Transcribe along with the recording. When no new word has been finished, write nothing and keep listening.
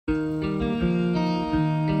Hi,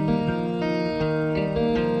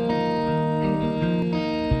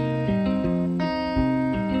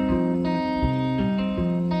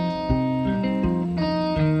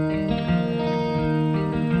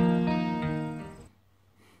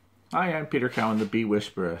 I'm Peter Cowan, the Bee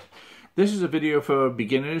Whisperer. This is a video for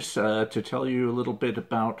beginners to tell you a little bit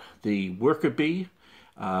about the worker bee,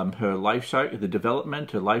 her life cycle, the development,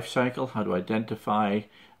 her life cycle, how to identify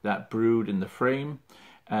that brood in the frame,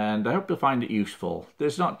 and I hope you'll find it useful.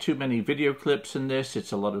 There's not too many video clips in this.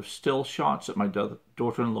 It's a lot of still shots that my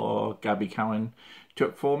daughter-in-law, Gabby Cowan,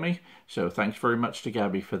 took for me, so thanks very much to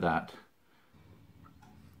Gabby for that.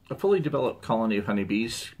 A fully developed colony of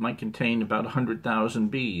honeybees might contain about 100,000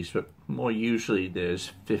 bees, but more usually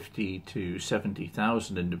there's 50 to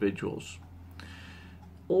 70,000 individuals.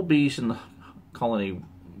 All bees in the colony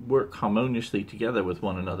work harmoniously together with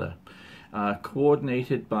one another,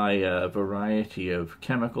 coordinated by a variety of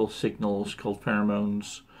chemical signals called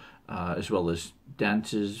pheromones, as well as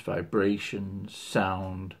dances, vibrations,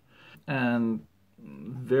 sound, and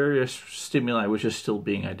various stimuli which are still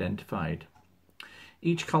being identified.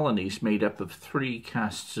 Each colony is made up of 3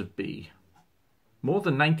 castes of bee. More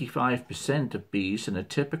than 95% of bees in a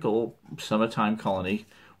typical summertime colony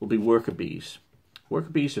will be worker bees. Worker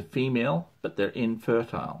bees are female, but they're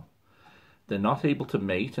infertile. They're not able to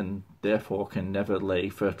mate and therefore can never lay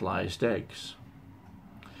fertilized eggs.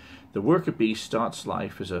 The worker bee starts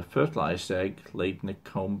life as a fertilized egg laid in a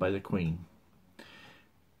comb by the queen.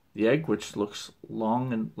 The egg, which looks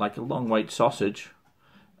long and like a long white sausage,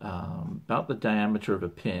 about the diameter of a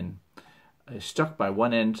pin, is stuck by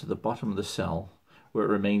one end to the bottom of the cell, where it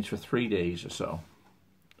remains for 3 days or so.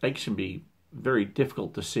 Eggs can be very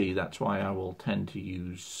difficult to see. That's why I will tend to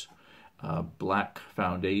use black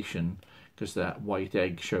foundation, because that white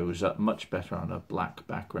egg shows up much better on a black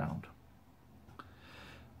background.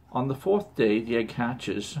 On the 4th day, the egg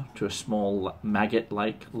hatches to a small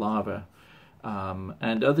maggot-like larva,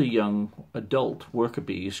 and other young adult worker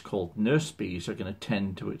bees called nurse bees are going to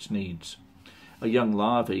tend to its needs. A young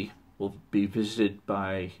larvae will be visited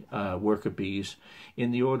by worker bees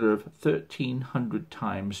in the order of 1,300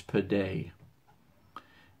 times per day.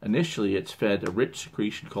 Initially, it's fed a rich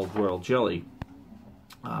secretion called royal jelly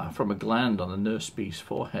from a gland on the nurse bee's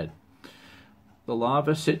forehead. The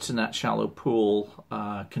larva sits in that shallow pool,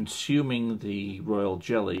 consuming the royal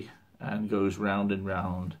jelly, and goes round and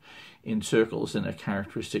round in circles in a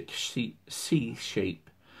characteristic C shape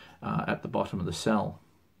at the bottom of the cell.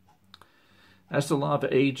 As the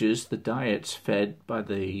larva ages, the diets fed by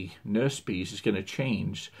the nurse bees is going to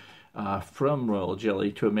change from royal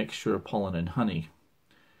jelly to a mixture of pollen and honey.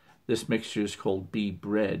 This mixture is called bee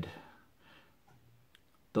bread.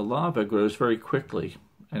 The larva grows very quickly,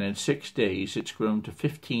 and in 6 days it's grown to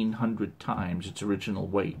 1,500 times its original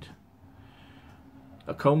weight.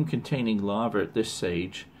 A comb containing larva at this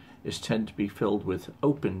stage is tend to be filled with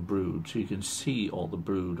open brood, so you can see all the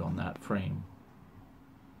brood on that frame.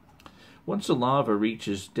 Once the larva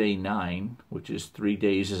reaches day 9, which is 3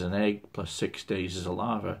 days as an egg plus 6 days as a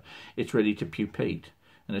larva, it's ready to pupate,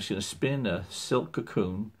 and it's going to spin a silk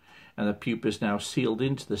cocoon, and the pupa is now sealed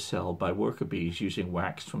into the cell by worker bees using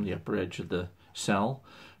wax from the upper edge of the cell,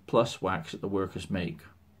 plus wax that the workers make.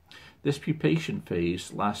 This pupation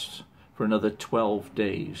phase lasts for another 12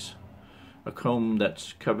 days. A comb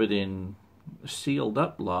that's covered in sealed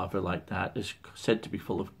up larvae like that is said to be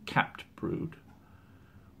full of capped brood.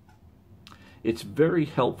 It's very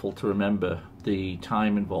helpful to remember the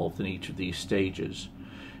time involved in each of these stages.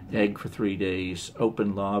 Egg for 3 days,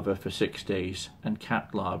 open larva for 6 days, and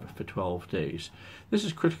capped larva for 12 days. This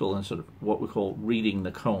is critical in sort of what we call reading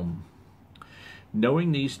the comb.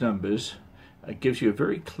 Knowing these numbers gives you a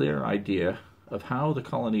very clear idea of how the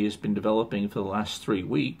colony has been developing for the last 3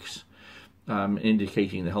 weeks,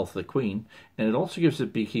 indicating the health of the queen, and it also gives the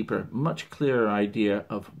beekeeper a much clearer idea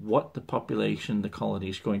of what the population, the colony,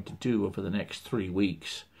 is going to do over the next 3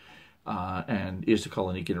 weeks, and is the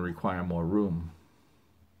colony going to require more room.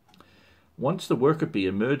 Once the worker bee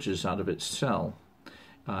emerges out of its cell,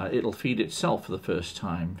 it'll feed itself for the first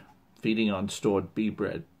time, feeding on stored bee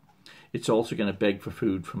bread. It's also going to beg for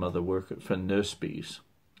food from other nurse bees.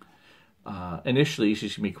 Initially,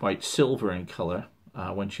 she's going to be quite silver in color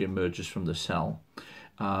when she emerges from the cell,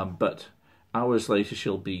 but hours later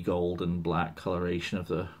she'll be gold and black coloration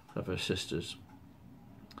of her sisters.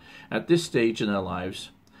 At this stage in their lives,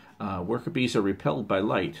 worker bees are repelled by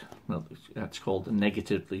light. Well, that's called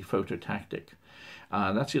negatively phototactic.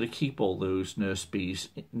 That's going to keep all those nurse bees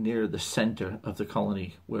near the center of the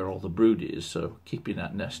colony where all the brood is, so keeping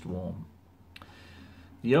that nest warm.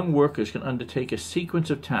 The young workers can undertake a sequence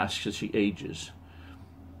of tasks as she ages.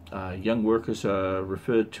 Young workers are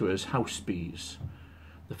referred to as house bees.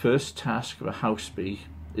 The first task of a house bee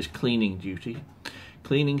is cleaning duty,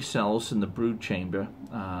 cleaning cells in the brood chamber,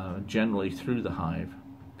 generally through the hive.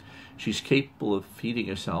 She's capable of feeding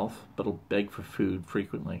herself, but will beg for food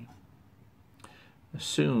frequently.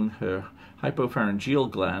 Soon her hypopharyngeal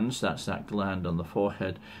glands, that's that gland on the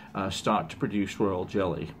forehead, start to produce royal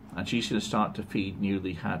jelly, and she's going to start to feed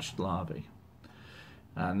newly hatched larvae.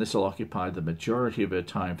 And this will occupy the majority of her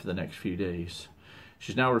time for the next few days.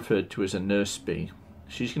 She's now referred to as a nurse bee.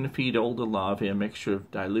 She's going to feed older larvae a mixture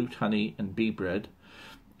of dilute honey and bee bread,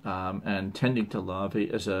 and tending to larvae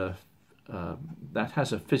that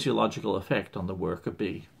has a physiological effect on the worker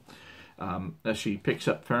bee, as she picks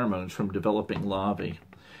up pheromones from developing larvae,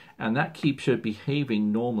 and that keeps her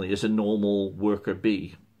behaving normally as a normal worker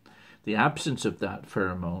bee. The absence of that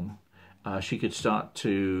pheromone, she could start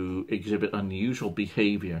to exhibit unusual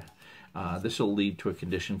behavior. This will lead to a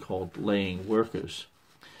condition called laying workers.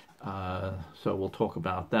 So we'll talk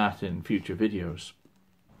about that in future videos.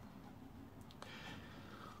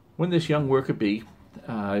 When this young worker bee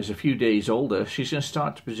is a few days older, she's going to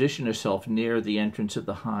start to position herself near the entrance of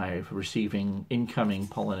the hive, receiving incoming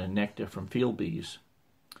pollen and nectar from field bees.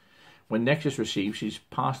 When nectar is received, she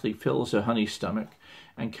partially fills her honey stomach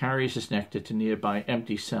and carries this nectar to nearby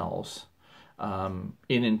empty cells,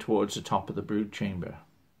 in and towards the top of the brood chamber.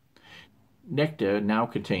 Nectar now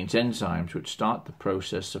contains enzymes which start the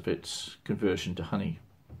process of its conversion to honey.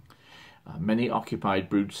 Many occupied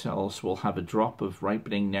brood cells will have a drop of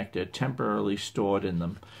ripening nectar temporarily stored in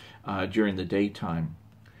them during the daytime.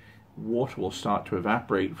 Water will start to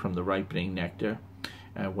evaporate from the ripening nectar.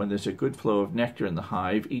 When there's a good flow of nectar in the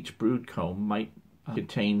hive, each brood comb might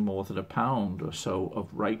contain more than a pound or so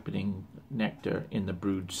of ripening nectar in the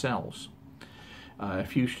brood cells.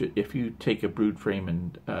 If you take a brood frame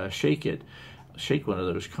and shake one of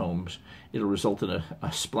those combs, it'll result in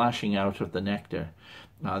a splashing out of the nectar.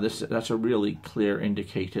 That's a really clear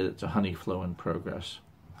indicator that it's a honey flow in progress.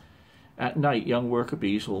 At night, young worker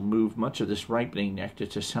bees will move much of this ripening nectar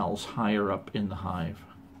to cells higher up in the hive.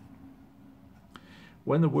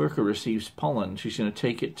 When the worker receives pollen, she's going to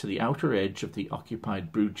take it to the outer edge of the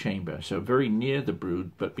occupied brood chamber, so very near the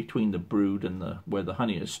brood, but between the brood and where the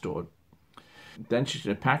honey is stored. Then she's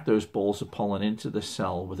going to pack those balls of pollen into the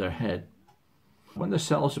cell with her head. When the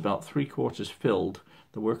cell is about 3/4 filled,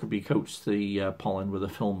 the worker bee coats the pollen with a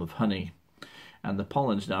film of honey, and the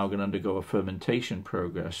pollen is now going to undergo a fermentation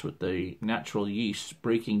progress with the natural yeasts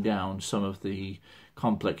breaking down some of the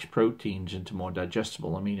complex proteins into more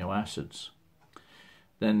digestible amino acids.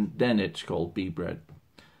 Then it's called bee bread.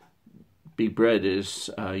 Bee bread is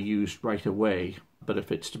used right away, but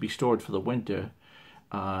if it's to be stored for the winter,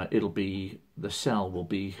 the cell will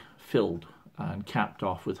be filled and capped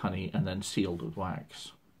off with honey and then sealed with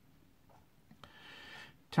wax.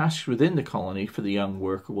 Tasks within the colony for the young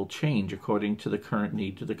worker will change according to the current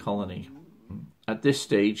needs of the colony. At this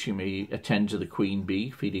stage, she may attend to the queen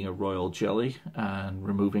bee, feeding her royal jelly and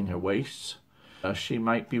removing her wastes. She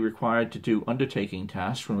might be required to do undertaking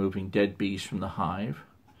tasks, removing dead bees from the hive.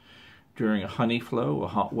 During a honey flow or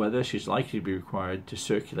hot weather, she's likely to be required to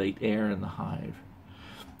circulate air in the hive.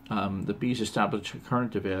 The bees establish a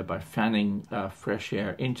current of air by fanning fresh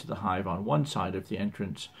air into the hive on one side of the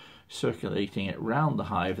entrance, circulating it round the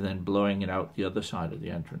hive, and then blowing it out the other side of the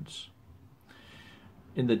entrance.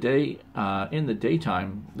 In the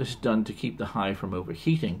daytime, this is done to keep the hive from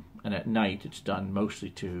overheating, and at night it's done mostly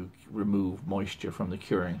to remove moisture from the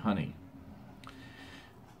curing honey.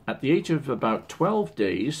 At the age of about 12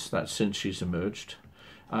 days, that's since she's emerged,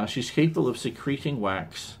 she's capable of secreting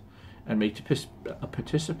wax and may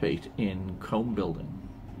participate in comb building.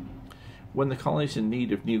 When the colony is in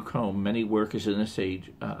need of new comb, many workers in this age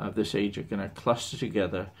are going to cluster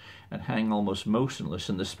together and hang almost motionless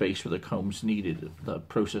in the space where the comb's needed, the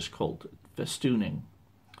process called festooning.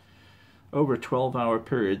 Over a 12-hour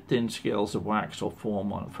period, thin scales of wax will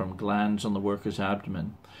form from glands on the worker's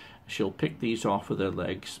abdomen. She'll pick these off with her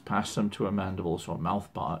legs, pass them to her mandibles or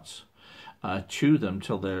mouth parts, chew them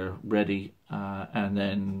till they're ready, and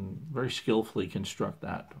then very skillfully construct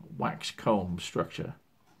that wax comb structure.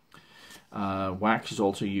 Wax is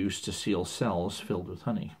also used to seal cells filled with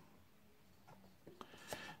honey.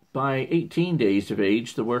 By 18 days of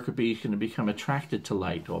age, the worker bee is going to become attracted to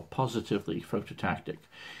light, or positively phototactic,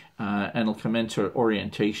 and will commence her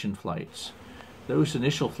orientation flights. Those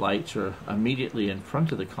initial flights are immediately in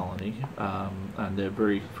front of the colony, and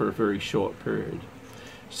they're for a very short period.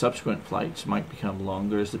 Subsequent flights might become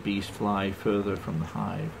longer as the bees fly further from the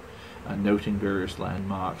hive, noting various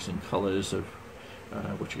landmarks and colors of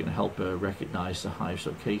which are going to help her recognize the hive's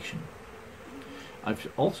location.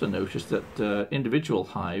 I've also noticed that individual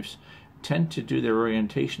hives tend to do their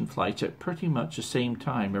orientation flights at pretty much the same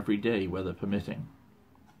time every day, weather permitting.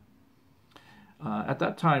 At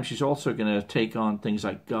that time, she's also going to take on things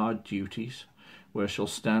like guard duties, where she'll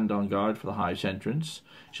stand on guard for the hive's entrance.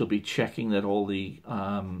 She'll be checking that all the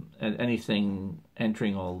anything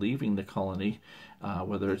entering or leaving the colony,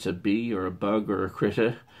 whether it's a bee or a bug or a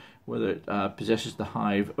critter, whether it possesses the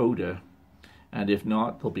hive odor, and if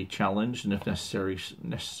not, they'll be challenged and if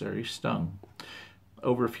necessary stung.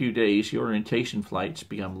 Over a few days, the orientation flights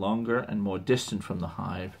become longer and more distant from the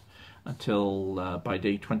hive until by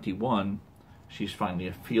day 21, she's finally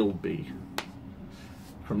a field bee.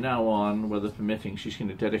 From now on, weather permitting, she's going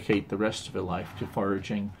to dedicate the rest of her life to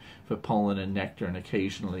foraging for pollen and nectar and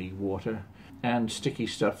occasionally water, and sticky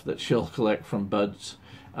stuff that she'll collect from buds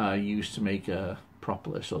used to make a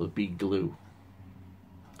propolis or the bee glue.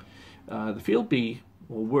 The field bee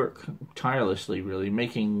will work tirelessly, really,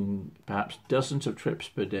 making perhaps dozens of trips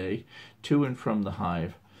per day to and from the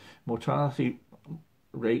hive. Mortality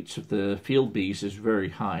rates of the field bees is very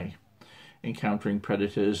high, encountering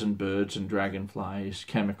predators and birds and dragonflies,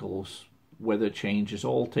 chemicals, weather changes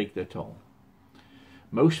all take their toll.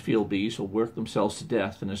 Most field bees will work themselves to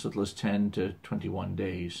death in as little as 10 to 21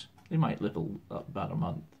 days. They might live about a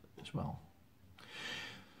month as well.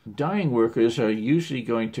 Dying workers are usually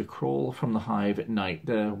going to crawl from the hive at night,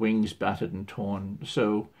 their wings battered and torn,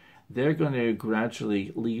 so they're going to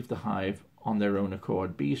gradually leave the hive on their own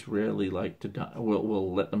accord. Bees rarely like to die,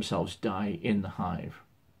 will let themselves die in the hive.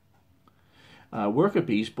 Worker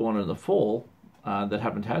bees born in the fall that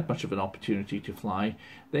haven't had much of an opportunity to fly,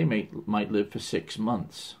 they might live for 6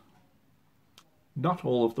 months. Not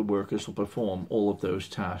all of the workers will perform all of those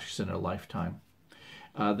tasks in a lifetime.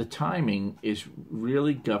 The timing is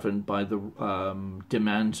really governed by the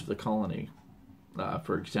demands of the colony.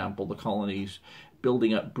 For example, the colonies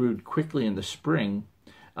building up brood quickly in the spring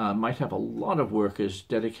might have a lot of workers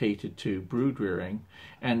dedicated to brood rearing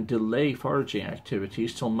and delay foraging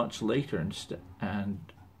activities till much later and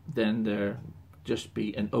then there just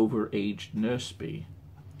be an overaged nurse bee.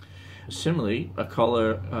 Similarly, a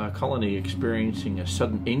colony experiencing a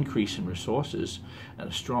sudden increase in resources and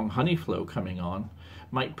a strong honey flow coming on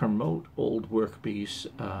might promote old worker bees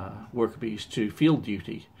to field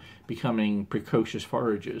duty, becoming precocious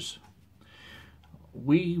foragers.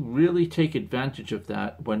 We really take advantage of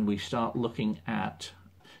that when we start looking at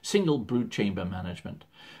single brood chamber management.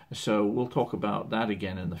 So we'll talk about that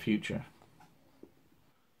again in the future.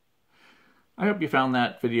 I hope you found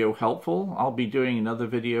that video helpful. I'll be doing another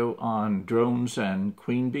video on drones and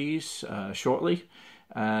queen bees shortly,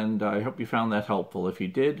 and I hope you found that helpful. If you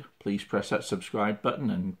did, please press that subscribe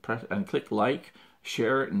button and click like,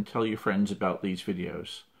 share it, and tell your friends about these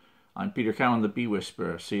videos. I'm Peter Cowan, the Bee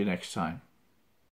Whisperer. See you next time.